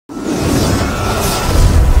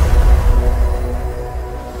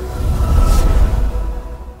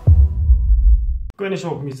Një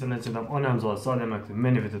shok misë në që unë jam zotë, sa dhe me këtë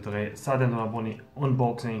mini video të rej, sa dhe në nga boni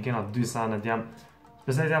unboxing, kena 2 sanet jam.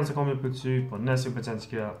 Shpeset jam se kom ju pëlqy, po nësë ju pëlqen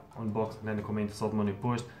që kja unboxing në një komentë sot më një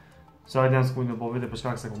pusht. Sa dhe jam se kujtë në po video për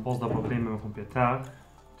shkak se kom pos dhe probleme me kompjuter.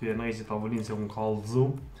 Ty e nëjë që tavolinë që unë kallëzu,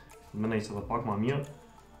 më nëjë që dhe pak ma mirë.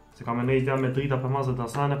 Se kam e nëjë jam me drita për mazët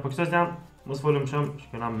të sane, po kështë jam, mos folëm shumë,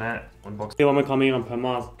 shkena me unboxing. Eva me kamerën për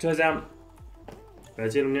mazë, kështë jam, për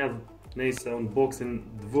e qelëm njerë, nëjse unboxing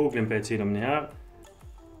dvoglin për e qelëm njerë.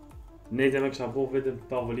 Nejtë me kësha po vetëm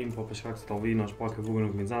tavolinë, po për shkak se tavolinë është pak e vogël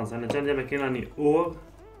nuk mizanë, se në qëndje me kena një orë.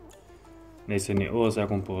 Nejse një orë se e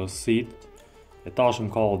kom përësit, e tash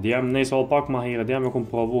më ka o djemë, nejse o pak ma herë djemë, e kom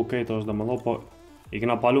provu kejtë është dhe më dho, po i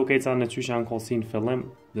kena palu kejtë sa në qysh janë konsinë fillim,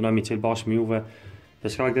 dhe na mi qelë bashkë me juve,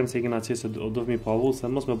 për shkak djemë se i kena qelë se o dëf mi provu,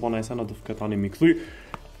 se mos me bona i sen o dëf këtani mi këthuj.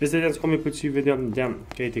 Pese djemë që kom i pëlqy video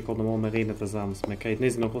djemë, kejtë i kodë më me rejnët e zamës, me kejtë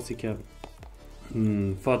nejse në kosi ke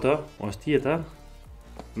foto, është tjetër.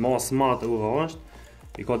 Ma Smart Xah është,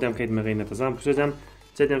 i ka dem kejtë me rejnët e zemë, kështë dem,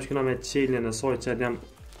 qëtë jam shkina me qeljen e soj, qëtë jam,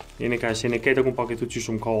 jeni ka sheni kejtë e kun paketu që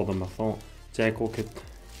shumë ka dhe me thonë, që e ko këtë,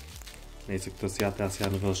 nejse këtë si atë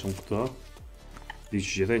asja në vëllë shumë këtë, di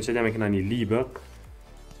që gjithojnë, qëtë jam e kina një liber,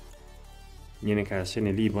 jeni ka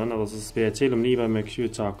sheni liber, edhe se s'pe e qelëm liber me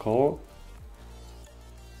këshu qa ka,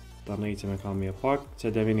 ta në i që me ka mirë pak,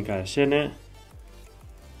 qëtë jam jeni ka sheni,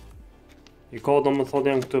 I ka do më thot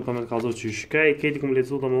jam këtë për me të kaldu që i shkej, keti ku më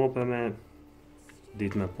lecu do më për me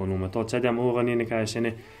ditë me punu me to, qëtë jam urën një ka e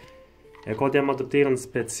sheni, e ka jam adoptirën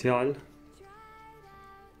special,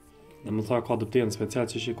 dhe më thot ka adoptirën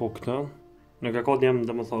special që shi ko këtë, nuk e ka jam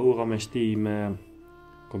dhe më thot urën me shti me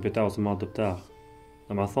kompjuter ose me adopter,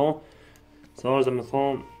 dhe më thot, sa është dhe më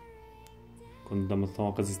thot, kënë dhe më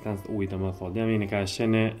thot rezistencë të ujtë dhe më thot, jam një ka e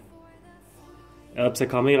sheni, edhe pse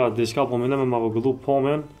kamera dhe shka po mene me ma rëgullu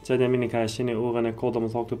pomen, që edhe mini ka e sheni urën e kodë më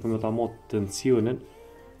thot këtë për me ta motë tensionin,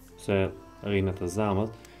 se rinët e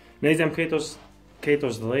zamët. Nejtë jam kejtë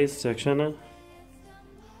është dhejës që e këshene.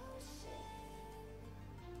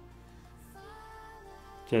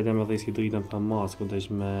 Që edhe me dhejës ki dritën për masë, këtë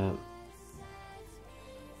ishë me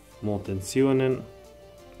motë tensionin.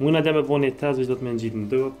 Muna edhe me bo një test, vishë do të me në gjitë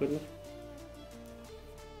në dërë për në.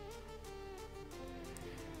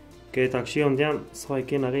 Okej, ta këshion djem, sa i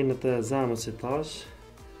kena rejnët e zamës që tash.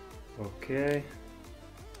 Okej.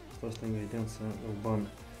 Tash të nga i djem se u banë.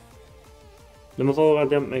 Në më thora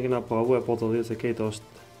djem e kena pravu e po të dhjo se kejtë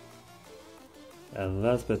është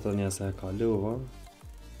edhe s'peto një se e kaluva.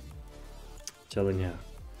 Që edhe një.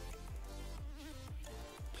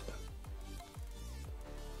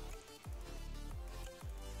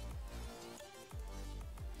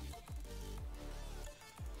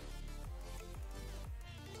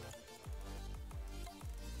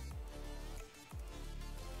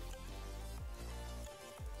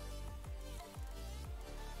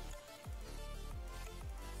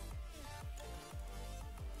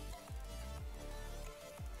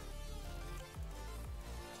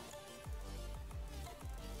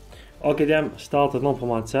 Oke djem 79 për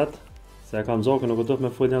ma qëtë, se e kam gjokë nuk o dëf me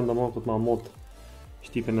full djem dhe ma këtë ma motë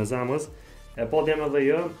shtipin e zemës. E po djem edhe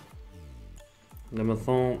jë, dhe me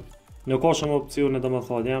thonë, nuk o shumë opcione dhe me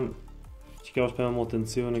thonë djem, që kjo është për me motë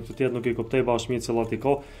tensioni, këtë tjetë nuk i kuptej bashkëmi cilat i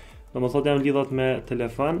ka, dhe me thonë djem lidhat me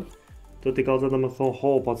telefon, të t'i kalzet dhe me thonë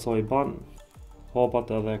hopat sa i ban, hopat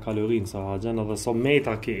edhe kalorinë sa haqen, edhe so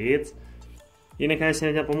metra ke ecë. Jene ka eshen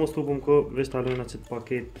e djem për mos të upëm kë, vish të alojna që të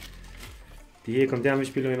paket. Ti e kom djem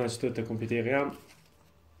vish pilojna që të të kompjuteri jam,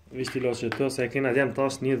 vish tilo që të, se e kena djem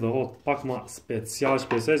tash një dhërot pak ma special,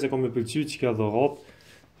 shpesej se kom e pëlqy që ka dhërot,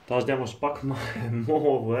 tash djem është pak ma e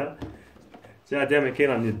move, që e djem e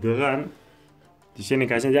kena një dërën, të sheni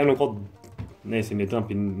ka qenë djem nuk kot, nesi një dërën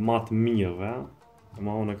për matë mirëve,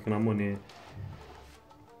 ma unë e këna mu një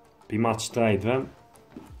për matë shtrajtve,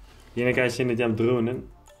 jene ka qenë djem drënin,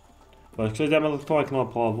 për kështë djem edhe këto e këna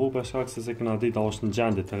pravu, për shkak se këna dita është në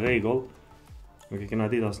gjendit të regull, nuk e kena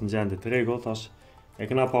dit asë në gjendit regull, tash e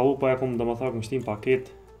kena pravu, po e kom dhe më thak më shtim paket,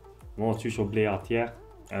 më qysh o blej atje,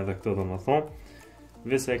 edhe këtë dhe më thonë.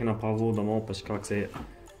 Vise e kena pravu dhe më për shkak se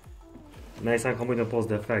ne i sen ka mujtë në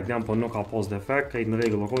post defekt, jam, po nuk ka post defekt, krejt në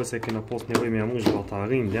regull, okove se e kena post nevoj me jamush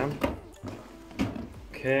batarin, jam.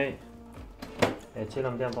 Okej, e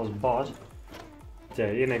qenam jam tash bashk,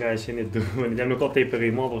 që jene ka e sheni dërën, jam nuk ka te i për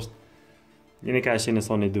i madh, jene ka e sheni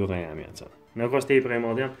sa një dërën jam, që. Nuk është te i për i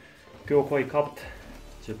madh, jam. Kjo ko i kapt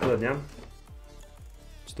që këtë jam,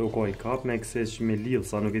 qëto ko i kapt, me këse që me lidhë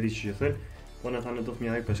sa nuk e di që thënë, po në ta në dëf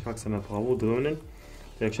mjaj për shkak se me pravu drënin,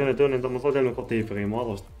 që e këshene drënin do më thot jam nuk o te i për i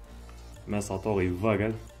madh, është mesator i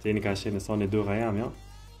vëgël, që jeni ka sheni sa një dëra jam, ja.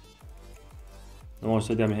 Në mos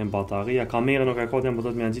që jam e hem bataria, kamerën nuk e kodjam, po do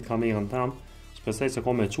të me janë gjitë kamerën tam, Shpresoj se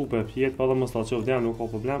ka me qupe pjetë, pa dhe mos ta qof djem, nuk ka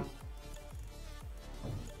problem.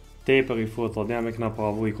 Tepër i fort, ta djem e kna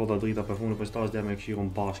pravu i kota drita për funë, për shtash djem e këshirën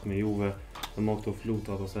bashkë me juve dhe më këto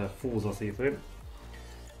flutat ose fuza si i thëjmë.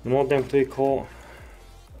 Në më djem këto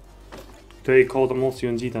i ka të mos ju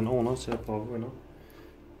në gjitën ona, që e pravujna.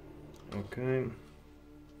 Okej.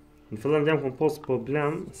 Në fillim djem kom pas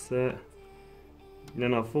problem se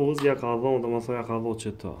Lena fuz ja ka dhonë, dhe më thoja ka dhonë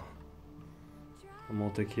që ta. Më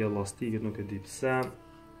të kje elastikit, nuk e di pse.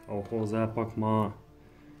 A fuza e pak ma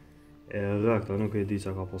e rëkta, nuk e di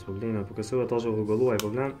që ka pas probleme. Për kësëve ta që rrugulluaj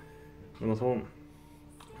problem, dhe më thonë,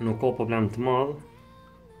 nuk ka problem të madhë.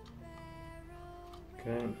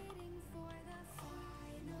 Okej.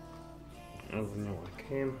 Edhe një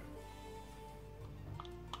akim.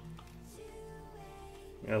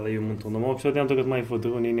 Edhe ju mund të ndëmo, kështë jam të këtë ma i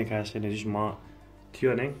fotru, një ka shenë e gjishë ma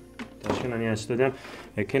tjëning. Ta shkena një që të djem,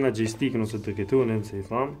 e kena gjistikën ose të këtunin, se i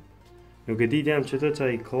thamë. Nuk e di djem që të që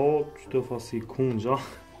i ka, që të fasi kungja.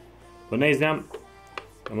 Për nejz djem,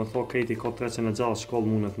 e më thua kejti ka 306 shkollë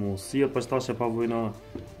mundet mu silë, për shta që pa vujna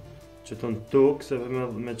që të në tukë, se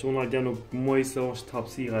me quna djem nuk muj se është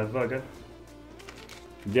hapsira e vëgër.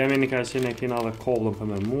 Djemi një ka shenë e kena dhe koblën për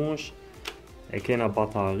me mush, e kena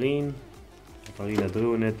batarin e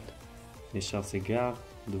drunit, një shaf sigar,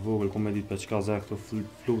 dhe vogël ku me ditë për qka zë këto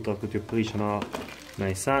flutat këtë ju prishën në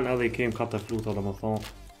i sen, edhe i kem 4 flutat dhe më thonë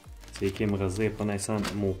se i kem rezervë për në i sen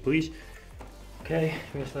mu prish. Okej,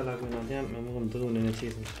 me shtë lagujna djem, me mërëm drunin e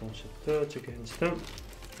qesën që tonë që të, që këhen që të.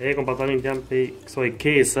 E kom patarin djem për kësoj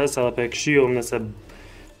kesës, edhe për këshyrëm nëse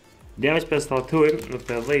djem që për statujmë, në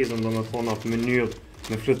për dhejzën dhe më thonë atë mënyrë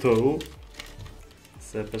me fluturu,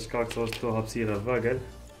 se për shka këso është të hapsire vëgël,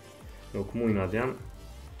 nuk mujna djem.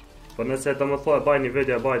 Por nëse të më thua e baj një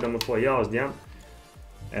video e baj të më thua jash djem,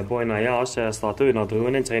 e bojna jash që e statujnë atë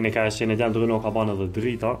drunin, që jene ka e shenë djem drunin o ka banë edhe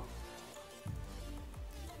drita.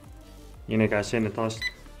 Jene ka e shenë tash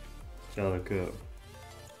që edhe kë.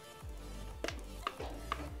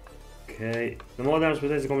 Okej, në më djem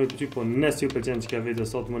shpëtej se kom i përqy, po nësë ju përqenë që ke video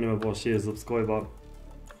sot, mëni me bo shirë, subscribe,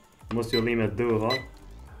 mos ju lime dëra.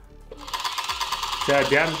 Që e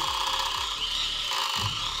djem,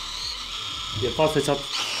 je pas se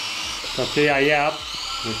qatë që ja jep,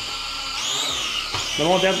 në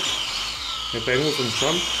më djem, me përru të në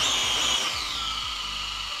shumë,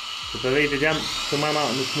 që për vejtë djem, të mëna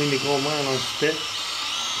nuk mëjnë mikro mëna në shte,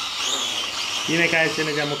 jime ka e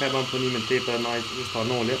qene djem, më ka e banë punimin te për najtë, ishtë ta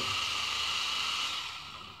nolli,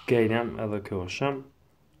 okej djem, edhe kjo shumë,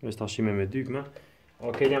 ishtë ta shime me dykme,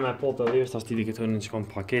 okej djem e po të dhe, ishtë ta shtili këtë në që kom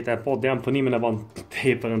pakete, e po djem punimin e banë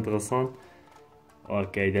te për interesant,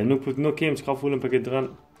 okej djem, nuk kem që ka fullin për këtë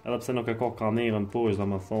drën, edhe pse nuk e ka kamerën poshtë dhe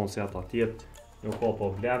me thonë si ata tjetë, nuk ka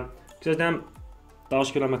problem. Kështë djem, ta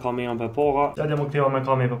është këna me kamerën për para. Që djem u këteva me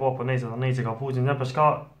kamerën për para për nejtë, të nejtë kapuqin. Djem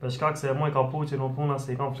për shkak se moj kapuqin u puna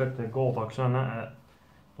se i kam flek të gota këshënë,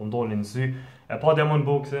 po mdolin në sy. E pa djem unë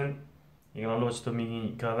buksin, i këna lo që të mi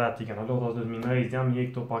krevet, i këna lo të mi nërejt, djem i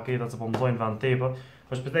këto paketat se po mdojnë vend tepër.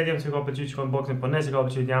 Për shpëtej djem që ka përqy që kënë buksin, për nejtë ka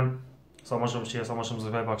përqy djem, sa ma shumë shqie, sa ma shumë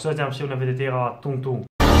zëvej pa. Kështë djem shqip në video tjera tung tung.